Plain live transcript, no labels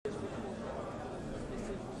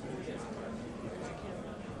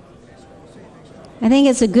I think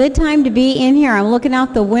it's a good time to be in here. I'm looking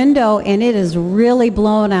out the window and it is really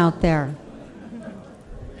blowing out there.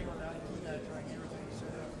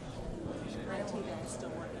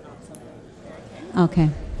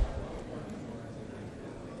 Okay.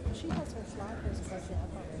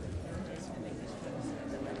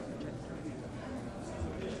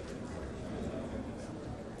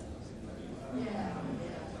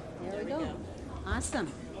 There we go.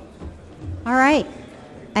 Awesome. All right.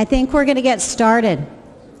 I think we're going to get started.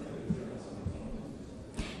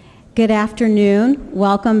 Good afternoon.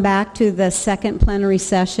 Welcome back to the second plenary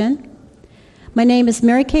session. My name is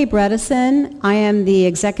Mary Kay Bredesen. I am the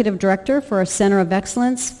Executive Director for a Center of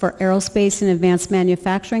Excellence for Aerospace and Advanced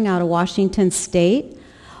Manufacturing out of Washington State.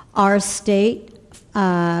 Our state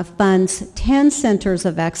funds 10 centers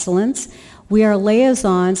of excellence. We are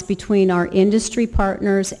liaisons between our industry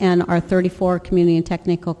partners and our 34 community and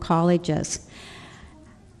technical colleges.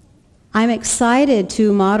 I'm excited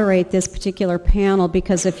to moderate this particular panel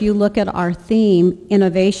because if you look at our theme,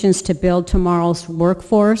 Innovations to Build Tomorrow's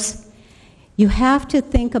Workforce, you have to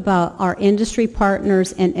think about our industry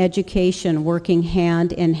partners and education working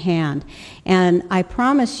hand in hand. And I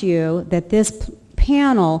promise you that this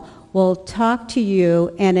panel will talk to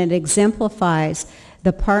you and it exemplifies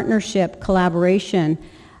the partnership collaboration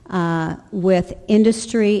with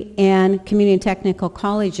industry and community and technical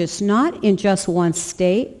colleges, not in just one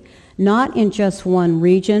state, not in just one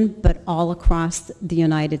region, but all across the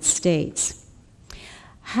United States.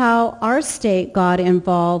 How our state got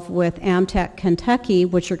involved with AMTech Kentucky,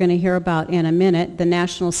 which you're going to hear about in a minute, the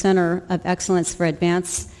National Center of Excellence for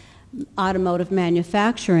Advanced Automotive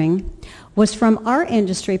Manufacturing, was from our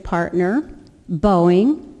industry partner,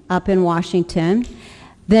 Boeing, up in Washington.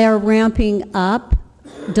 They're ramping up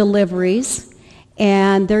deliveries,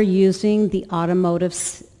 and they're using the automotive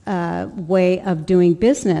way of doing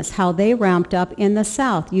business, how they ramped up in the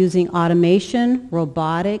South using automation,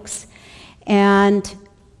 robotics, and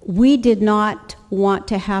we did not want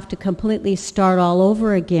to have to completely start all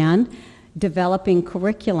over again developing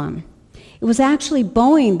curriculum. It was actually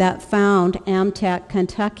Boeing that found AMTech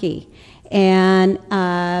Kentucky and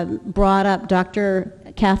brought up Dr.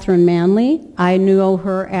 Catherine Manley. I knew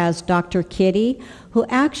her as Dr. Kitty, who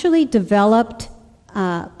actually developed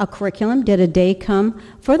a curriculum, did a day-come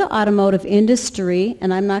for the automotive industry,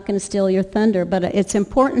 and I'm not going to steal your thunder, but it's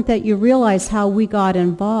important that you realize how we got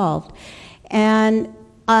involved. And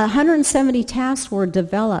 170 tasks were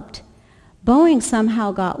developed. Boeing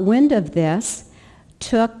somehow got wind of this,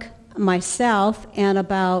 took myself and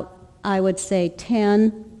about, I would say,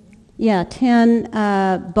 10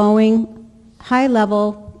 Boeing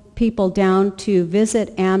high-level people down to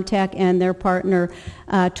visit AMTech and their partner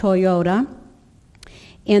Toyota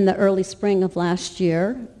in the early spring of last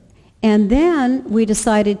year. And then we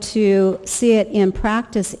decided to see it in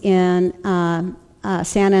practice in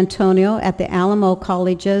San Antonio at the Alamo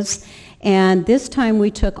colleges, and this time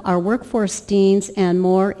we took our workforce deans and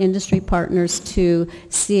more industry partners to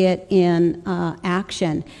see it in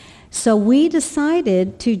action. So we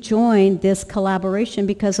decided to join this collaboration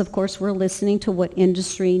because, of course, we're listening to what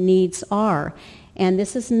industry needs are, and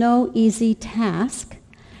this is no easy task.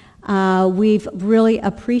 We've really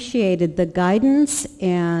appreciated the guidance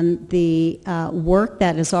and the work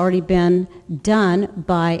that has already been done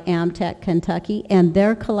by AMTech Kentucky and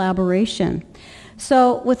their collaboration.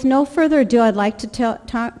 So with no further ado, I'd like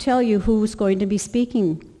to tell you who's going to be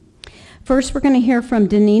speaking. First, we're going to hear from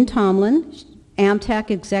Deneen Tomlin,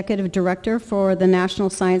 AMTech Executive Director for the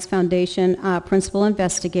National Science Foundation Principal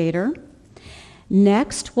Investigator.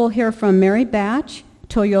 Next, we'll hear from Mary Batch,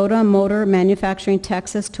 Toyota Motor Manufacturing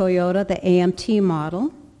Texas Toyota, the AMT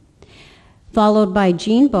model, followed by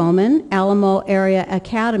Gene Bowman, Alamo Area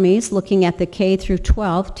Academies, looking at the K through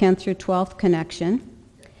 12, 10th through 12th connection.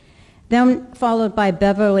 Then followed by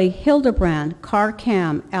Beverly Hildebrand,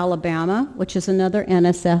 CarCam, Alabama, which is another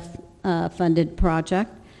NSF-funded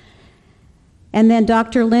project. And then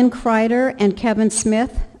Dr. Lynn Kreider and Kevin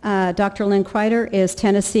Smith. Dr. Lynn Kreider is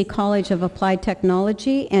Tennessee College of Applied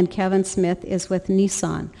Technology, and Kevin Smith is with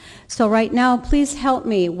Nissan. So right now, please help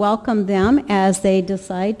me welcome them as they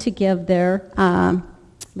decide to give their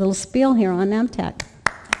little spiel here on AMTech.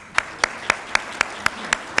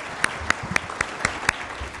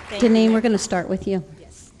 Deneen, we're going to start with you.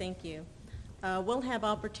 Yes, thank you. We'll have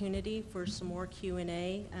opportunity for some more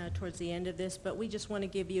Q&A towards the end of this, but we just want to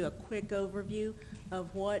give you a quick overview of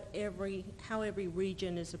how every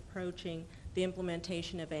region is approaching the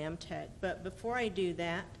implementation of AMTech. But before I do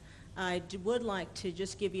that, I would like to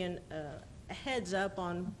just give you a heads up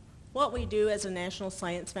on what we do as a National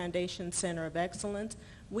Science Foundation Center of Excellence.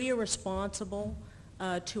 We are responsible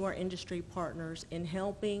to our industry partners in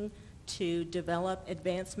helping to develop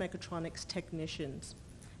advanced mechatronics technicians.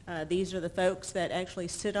 These are the folks that actually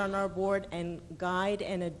sit on our board and guide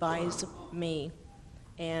and advise me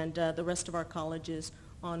and the rest of our colleges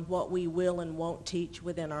on what we will and won't teach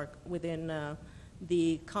within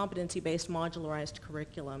the competency-based modularized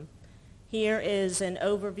curriculum. Here is an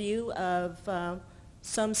overview of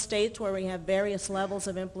some states where we have various levels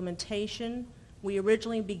of implementation. We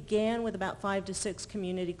originally began with about 5 to 6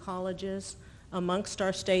 community colleges amongst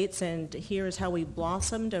our states, and here is how we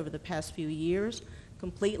blossomed over the past few years.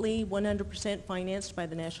 Completely 100% financed by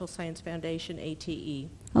the National Science Foundation, ATE.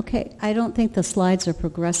 Okay, I don't think the slides are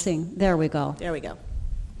progressing. There we go. There we go.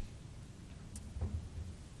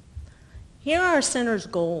 Here are our center's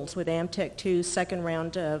goals with AMTech 2's second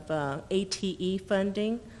round of ATE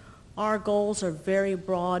funding. Our goals are very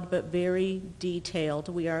broad but very detailed.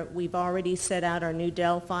 We've already set out our new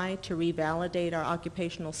Delphi to revalidate our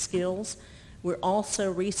occupational skills. We're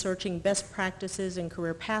also researching best practices in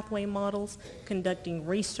career pathway models, conducting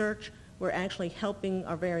research. We're actually helping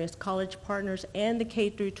our various college partners and the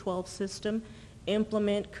K-12 system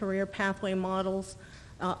implement career pathway models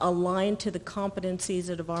aligned to the competencies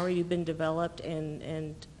that have already been developed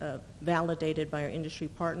and validated by our industry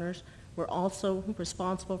partners. We're also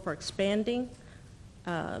responsible for expanding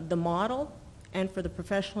the model and for the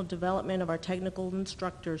professional development of our technical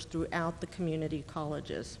instructors throughout the community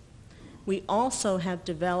colleges. We also have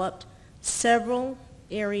developed several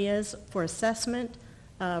areas for assessment,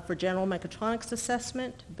 for general mechatronics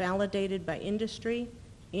assessment, validated by industry,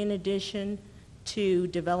 in addition to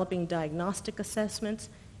developing diagnostic assessments,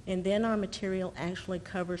 and then our material actually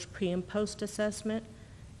covers pre and post assessment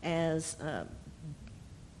as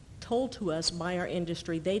told to us by our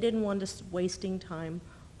industry. They didn't want us wasting time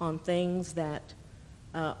on things that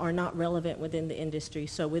are not relevant within the industry.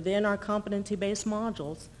 So within our competency-based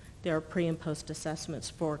modules, there are pre and post assessments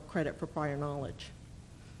for credit for prior knowledge.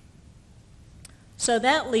 So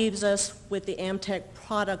that leaves us with the AMTech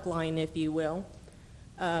product line, if you will.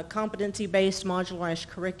 Competency-based modularized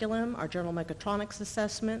curriculum, our general mechatronics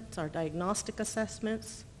assessments, our diagnostic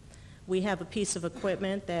assessments. We have a piece of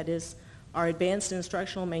equipment that is our advanced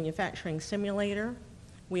instructional manufacturing simulator.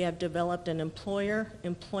 We have developed an employer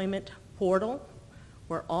employment portal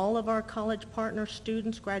where all of our college partner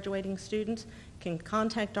students, graduating students, can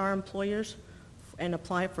contact our employers and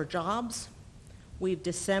apply for jobs. We've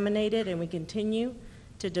disseminated and we continue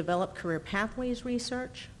to develop career pathways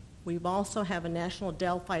research. We also have a national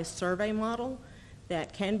Delphi survey model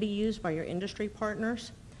that can be used by your industry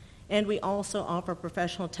partners. And we also offer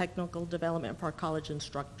professional technical development for our college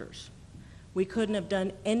instructors. We couldn't have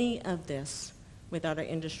done any of this without our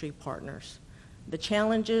industry partners. The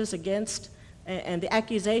challenges against and the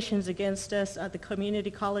accusations against us at the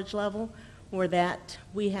community college level were that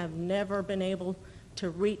we have never been able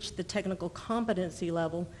to reach the technical competency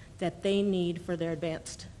level that they need for their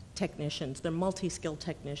advanced technicians, their multi-skilled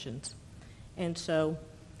technicians. And so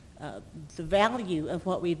the value of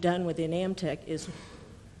what we've done within AMTech is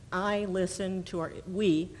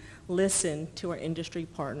we listen to our industry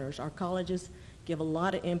partners. Our colleges give a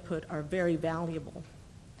lot of input, are very valuable.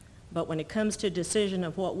 But when it comes to decision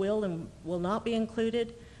of what will and will not be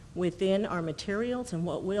included within our materials and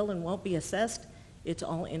what will and won't be assessed, it's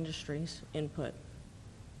all industry's input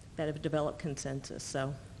that have developed consensus.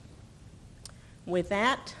 So with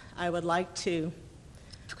that, I would like to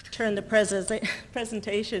turn the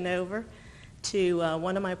presentation over to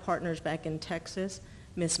one of my partners back in Texas,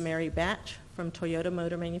 Miss Mary Batch from Toyota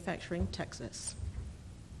Motor Manufacturing, Texas.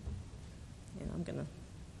 And I'm going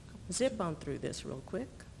to zip on through this real quick.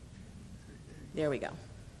 There we go.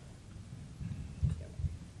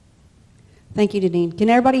 Thank you, Deneen. Can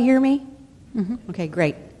everybody hear me? Mm-hmm. Okay,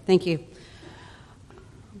 great. Thank you.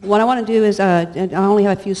 What I want to do is, I only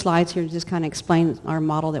have a few slides here to just kind of explain our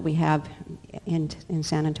model that we have in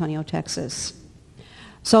San Antonio, Texas.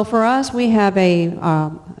 So for us, we have a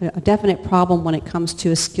definite problem when it comes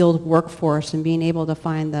to a skilled workforce and being able to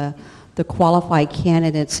find the qualified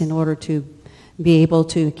candidates in order to be able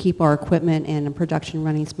to keep our equipment and production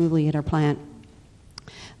running smoothly at our plant.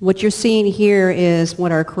 What you're seeing here is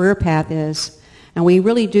what our career path is, and we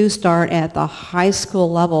really do start at the high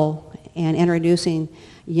school level and introducing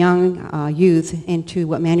young youth into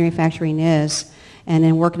what manufacturing is, and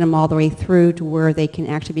then working them all the way through to where they can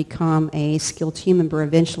actually become a skilled team member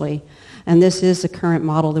eventually. And this is the current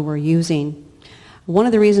model that we're using. One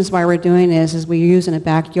of the reasons why we're doing this is we're using a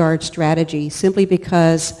backyard strategy simply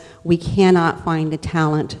because we cannot find the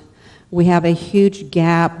talent. We have a huge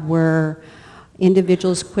gap where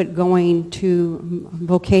individuals quit going to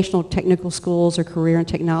vocational technical schools or career and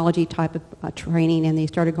technology type of training, and they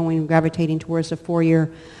started gravitating towards the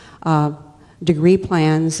 4-year degree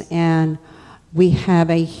plans, and we have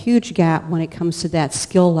a huge gap when it comes to that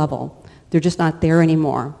skill level. They're just not there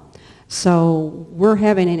anymore. So we're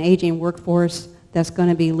having an aging workforce that's going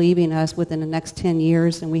to be leaving us within the next 10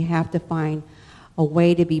 years, and we have to find a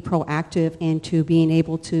way to be proactive into being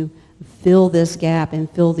able to fill this gap and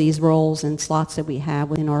fill these roles and slots that we have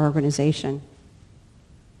within our organization.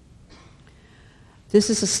 This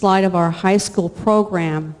is a slide of our high school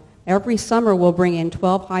program. Every summer we'll bring in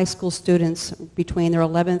 12 high school students between their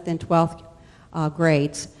 11th and 12th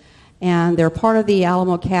grades. And they're part of the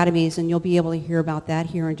Alamo Academies, and you'll be able to hear about that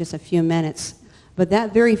here in just a few minutes. But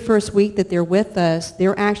that very first week that they're with us,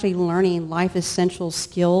 they're actually learning life essential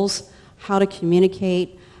skills, how to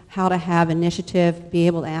communicate, how to have initiative, be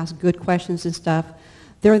able to ask good questions and stuff.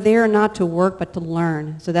 They're there not to work but to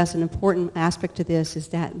learn. So that's an important aspect to this, is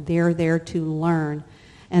that they're there to learn.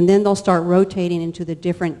 And then they'll start rotating into the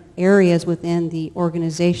different areas within the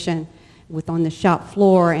organization, on the shop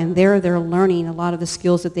floor, and they're learning a lot of the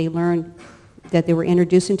skills that they learned, that they were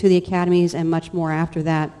introduced into the academies, and much more after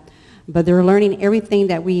that. But they're learning everything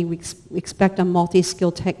that we expect a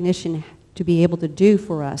multi-skilled technician to be able to do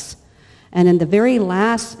for us. And in the very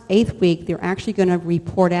last 8th week, they're actually going to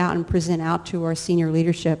report out and present out to our senior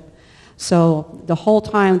leadership. So the whole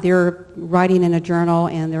time they're writing in a journal,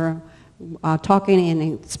 and they're talking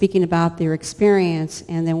and speaking about their experience,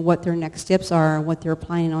 and then what their next steps are and what they're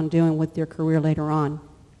planning on doing with their career later on.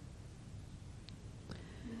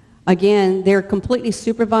 Again, they're completely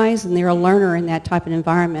supervised, and they're a learner in that type of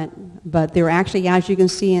environment. But they're actually, as you can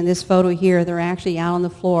see in this photo here, they're actually out on the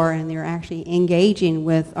floor, and they're actually engaging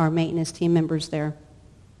with our maintenance team members there.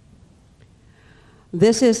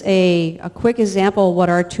 This is a quick example of what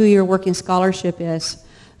our 2-year working scholarship is.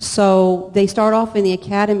 So they start off in the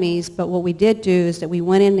academies, but what we did do is that we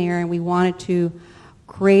went in there and we wanted to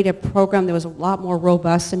create a program that was a lot more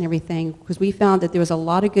robust and everything, because we found that there was a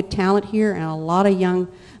lot of good talent here and a lot of young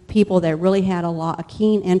people that really had a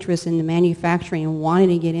keen interest in the manufacturing and wanted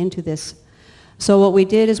to get into this. So what we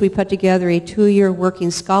did is we put together a 2-year working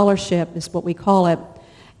scholarship, is what we call it,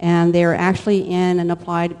 and they're actually in an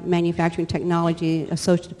applied manufacturing technology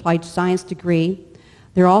associate applied science degree.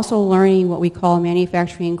 They're also learning what we call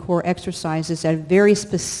manufacturing core exercises that are very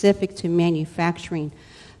specific to manufacturing.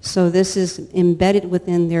 So this is embedded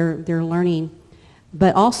within their learning.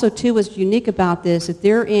 But also, too, what's unique about this, if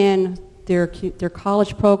they're in their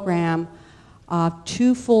college program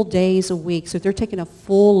 2 full days a week, so if they're taking a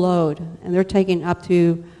full load, and they're taking up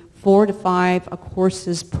to 4 to 5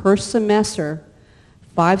 courses per semester,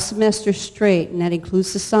 5 semesters straight, and that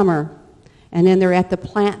includes the summer. And then they're at the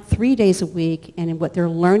plant 3 days a week, and what they're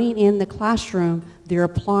learning in the classroom, they're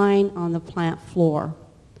applying on the plant floor.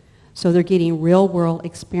 So they're getting real-world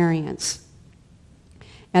experience.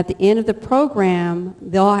 At the end of the program,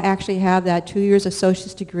 they'll actually have that 2 years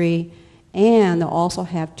associate's degree, and they'll also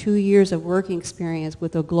have 2 years of working experience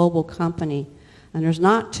with a global company. And there's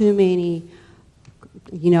not too many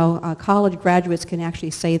college graduates can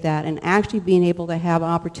actually say that, and actually being able to have an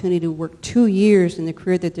opportunity to work 2 years in the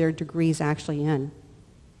career that their degree is actually in.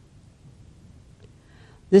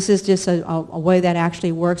 This is just a way that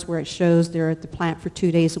actually works, where it shows they're at the plant for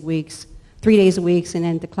 2 days a week, 3 days a week, and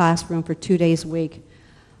then the classroom for 2 days a week.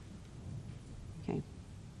 Okay,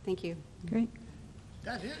 thank you. Great.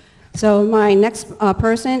 That's it. So my next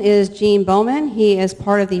person is Gene Bowman. He is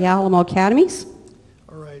part of the Alamo Academies.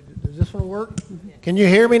 All right. Does this one work? Can you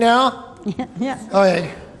hear me now? Yeah.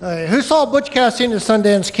 Okay. Who saw Butch Cassidy and the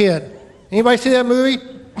Sundance Kid? Anybody see that movie?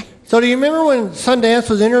 So do you remember when Sundance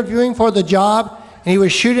was interviewing for the job, and he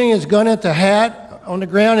was shooting his gun at the hat on the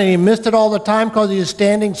ground, and he missed it all the time because he was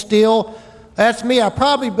standing still? That's me. I'm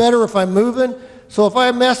probably better if I'm moving. So if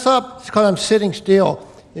I mess up, it's because I'm sitting still.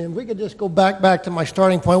 And we could just go back to my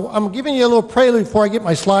starting point. I'm giving you a little prelude before I get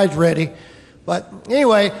my slides ready. But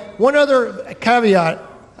anyway, one other caveat.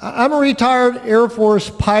 I'm a retired Air Force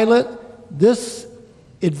pilot. This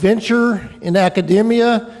adventure in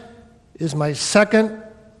academia is my second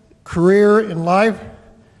career in life.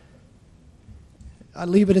 I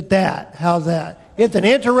leave it at that. How's that? It's an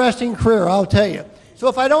interesting career, I'll tell you. So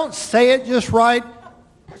if I don't say it just right,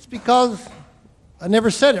 it's because I never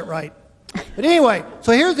said it right. But anyway,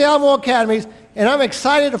 so here's the Alamo Academies, and I'm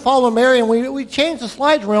excited to follow Mary, and we changed the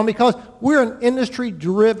slides around because we're an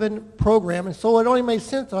industry-driven program, and so it only made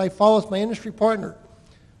sense that I follow with my industry partner.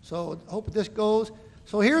 So I hope this goes.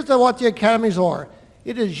 So here's what the academies are.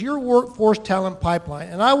 It is your workforce talent pipeline.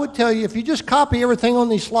 And I would tell you, if you just copy everything on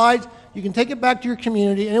these slides, you can take it back to your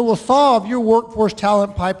community, and it will solve your workforce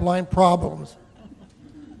talent pipeline problems.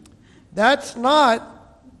 That's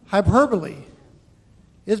not hyperbole.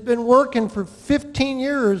 It's been working for 15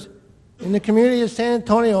 years in the community of San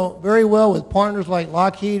Antonio very well with partners like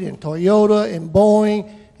Lockheed and Toyota and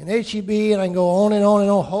Boeing and HEB, and I can go on and on and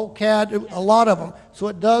on, Holcat, a lot of them. So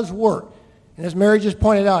it does work. And as Mary just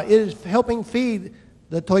pointed out, it is helping feed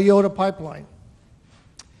the Toyota pipeline.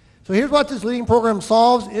 So here's what this leading program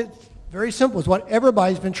solves. It's very simple. It's what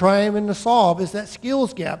everybody's been trying to solve, is that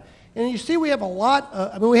skills gap. And you see we have a lot,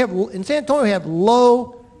 in San Antonio we have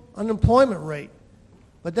low unemployment rate.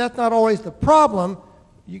 But that's not always the problem.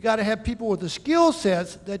 You got to have people with the skill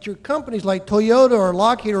sets that your companies like Toyota or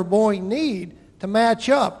Lockheed or Boeing need to match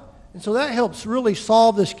up. And so that helps really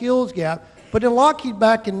solve the skills gap. But in Lockheed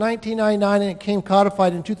back in 1999, and it came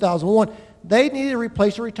codified in 2001, they needed to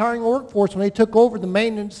replace the retiring workforce when they took over the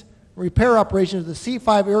maintenance and repair operations of the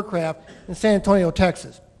C-5 aircraft in San Antonio,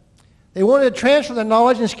 Texas. They wanted to transfer the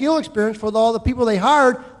knowledge and skill experience for all the people they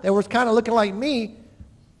hired that was kind of looking like me,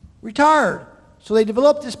 retired. So they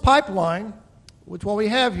developed this pipeline, which what we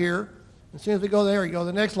have here. As soon as we go there, you go to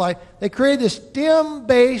the next slide. They created this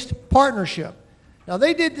STEM-based partnership. Now,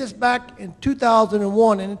 they did this back in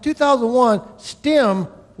 2001, and in 2001, STEM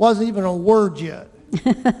wasn't even a word yet.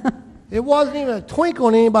 It wasn't even a twinkle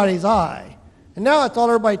in anybody's eye. And now that's all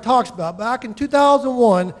everybody talks about. Back in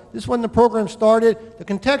 2001, this is when the program started, the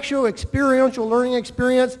contextual experiential learning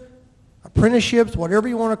experience, apprenticeships, whatever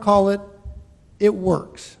you want to call it, it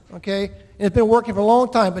works, okay? And it's been working for a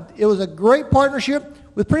long time, but it was a great partnership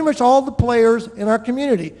with pretty much all the players in our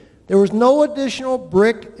community. There was no additional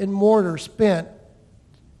brick and mortar spent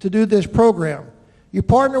to do this program. You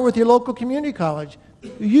partner with your local community college.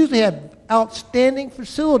 You usually have outstanding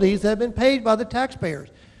facilities that have been paid by the taxpayers.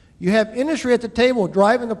 You have industry at the table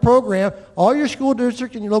driving the program, all your school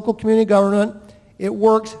district and your local community government. It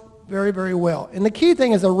works very, very well. And the key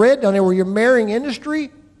thing is the red down there where you're marrying industry,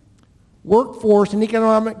 workforce, and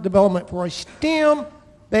economic development for a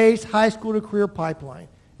STEM-based high school to career pipeline.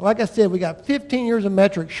 Like I said, we got 15 years of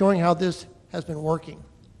metrics showing how this has been working.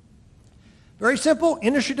 Very simple,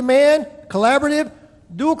 industry demand, collaborative,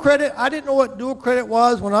 dual credit. I didn't know what dual credit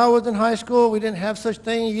was when I was in high school. We didn't have such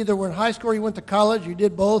thing. You either were in high school or you went to college. You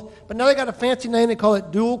did both. But now they got a fancy name. They call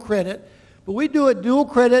it dual credit. But we do it dual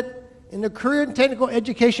credit in the career and technical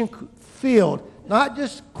education field, not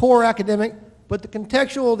just core academic, but the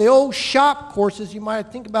contextual, the old shop courses you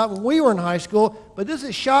might think about when we were in high school. But this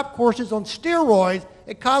is shop courses on steroids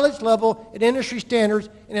at college level, at industry standards,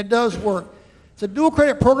 and it does work. It's a dual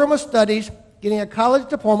credit program of studies, getting a college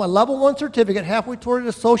diploma, a level 1 certificate, halfway toward an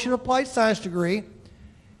associate applied science degree,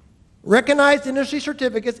 recognized industry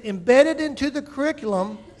certificates embedded into the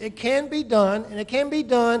curriculum. It can be done, and it can be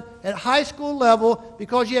done at high school level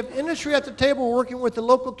because you have industry at the table working with the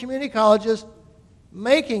local community colleges,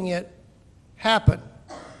 making it happen.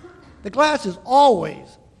 The glass is always,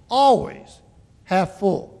 always half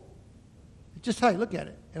full. It's just how you look at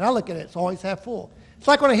it. And I look at it, it's always half full. It's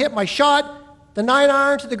like when I hit my shot, the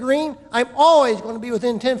 9-iron to the green, I'm always going to be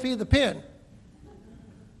within 10 feet of the pin.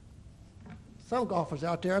 Some golfers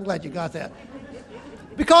out there, I'm glad you got that.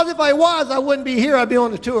 Because if I was, I wouldn't be here, I'd be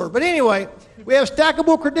on the tour. But anyway, we have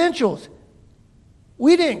stackable credentials.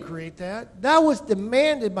 We didn't create that. That was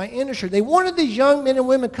demanded by industry. They wanted these young men and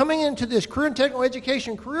women coming into this career and technical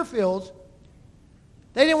education career fields.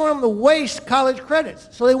 They didn't want them to waste college credits.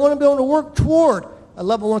 So they wanted to be able to work toward a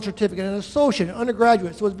level 1 certificate, an associate, an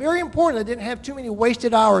undergraduate. So it's very important I didn't have too many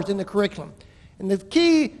wasted hours in the curriculum. And the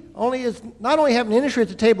key only is not only having industry at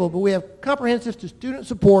the table, but we have comprehensive student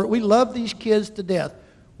support. We love these kids to death.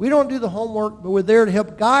 We don't do the homework, but we're there to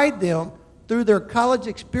help guide them through their college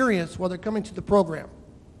experience while they're coming to the program.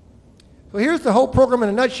 So here's the whole program in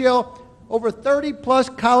a nutshell. Over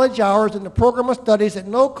 30-plus college hours in the program of studies at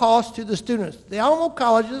no cost to the students. The Alamo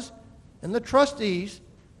colleges and the trustees,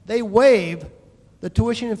 they waive the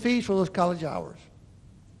tuition and fees for those college hours.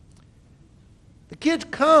 The kids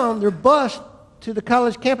come, they're bused to the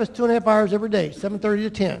college campus 2.5 hours every day, 7:30 to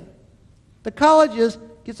 10. The colleges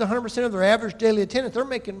gets 100% of their average daily attendance. They're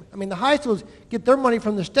making, the high schools get their money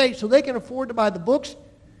from the state so they can afford to buy the books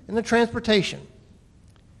and the transportation.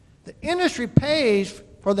 The industry pays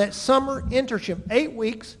for that summer internship, 8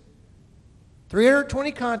 weeks,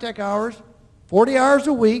 320 contact hours, 40 hours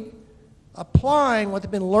a week, applying what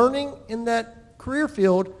they've been learning in that career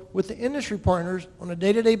field with the industry partners on a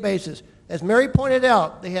day-to-day basis. As Mary pointed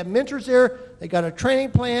out, they have mentors there, they got a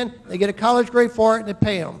training plan, they get a college grade for it, and they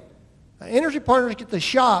pay them. Industry partners get to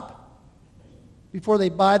shop before they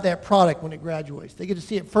buy that product when it graduates. They get to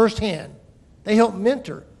see it firsthand. They help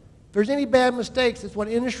mentor. If there's any bad mistakes, it's what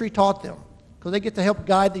industry taught them, because they get to help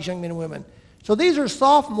guide these young men and women. So these are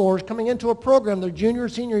sophomores coming into a program their junior or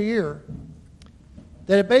senior year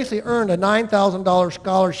that have basically earned a $9,000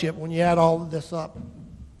 scholarship when you add all of this up.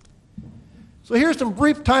 So here's some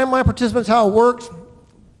brief timeline participants, how it works.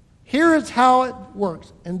 Here is how it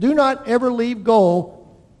works. And do not ever leave go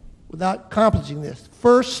without accomplishing this.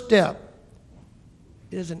 First step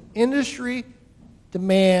is an industry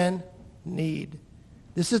demand need.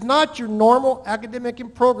 This is not your normal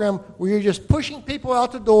academic program where you're just pushing people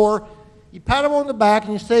out the door, you pat them on the back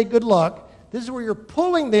and you say good luck. This is where you're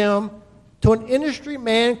pulling them to an industry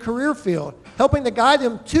man career field, helping to guide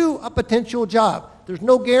them to a potential job. There's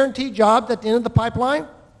no guaranteed jobs at the end of the pipeline,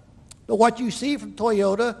 but what you see from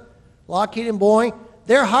Toyota, Lockheed, and Boeing,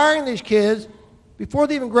 they're hiring these kids before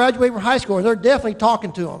they even graduate from high school, and they're definitely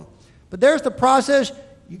talking to them. But there's the process.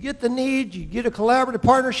 You get the needs, you get a collaborative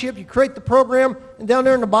partnership, you create the program, and down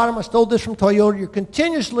there in the bottom, I stole this from Toyota, you're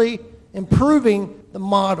continuously improving the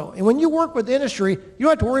model. And when you work with industry, you don't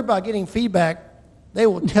have to worry about getting feedback. They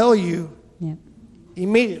will tell you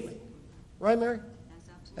immediately. Right, Mary?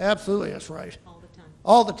 Absolutely, that's right.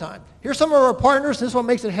 All the time. Here's some of our partners. This is what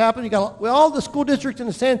makes it happen. All the school districts in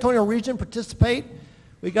the San Antonio region participate.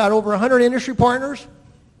 We got over 100 industry partners.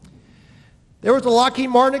 There was the Lockheed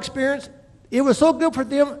Martin experience. It was so good for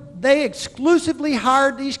them, they exclusively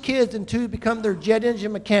hired these kids to become their jet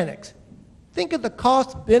engine mechanics. Think of the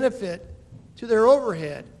cost benefit to their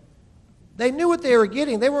overhead. They knew what they were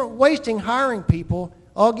getting. They weren't wasting hiring people.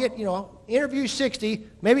 I'll get, interview 60,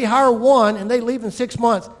 maybe hire one, and they leave in 6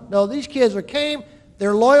 months. No, these kids came.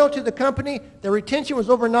 They're loyal to the company. Their retention was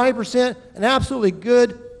over 90%, an absolutely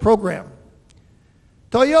good program.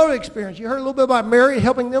 Toyota experience. You heard a little bit about Mary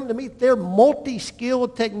helping them to meet their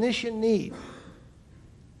multi-skilled technician need.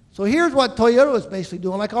 So here's what Toyota is basically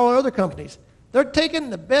doing, like all our other companies. They're taking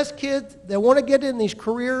the best kids that want to get in these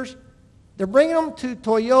careers. They're bringing them to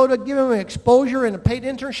Toyota, giving them exposure and a paid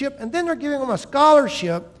internship, and then they're giving them a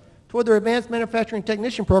scholarship toward their advanced manufacturing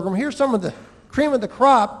technician program. Here's some of the cream of the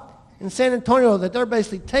crop in San Antonio that they're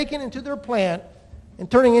basically taking into their plant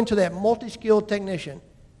and turning into that multi-skilled technician.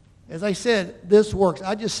 As I said, this works.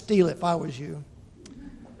 I'd just steal it if I was you.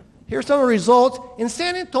 Here's some of the results. In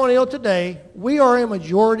San Antonio today, we are a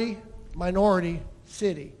majority-minority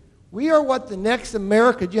city. We are what the next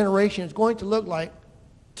America generation is going to look like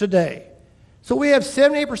today. So we have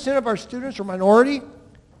 78% of our students are minority.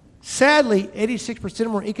 Sadly, 86% of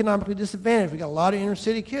them are economically disadvantaged. We got a lot of inner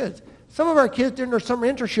city kids. Some of our kids during their summer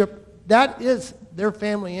internship, that is their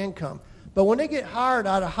family income. But when they get hired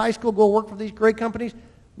out of high school, go work for these great companies,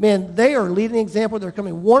 man, they are leading example. They're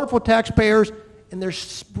becoming wonderful taxpayers, and they're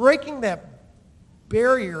breaking that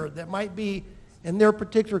barrier that might be in their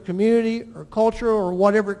particular community or culture or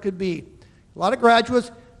whatever it could be. A lot of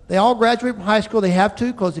graduates, they all graduate from high school. They have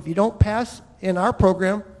to, because if you don't pass in our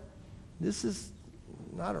program, this is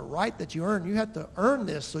not a right that you earn. You have to earn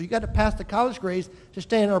this. So you got to pass the college grades to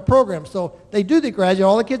stay in our program. So they do the graduate.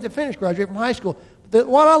 All the kids that finish graduate from high school.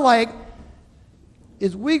 What I like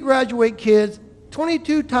is we graduate kids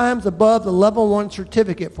 22 times above the level 1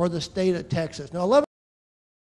 certificate for the state of Texas. Now,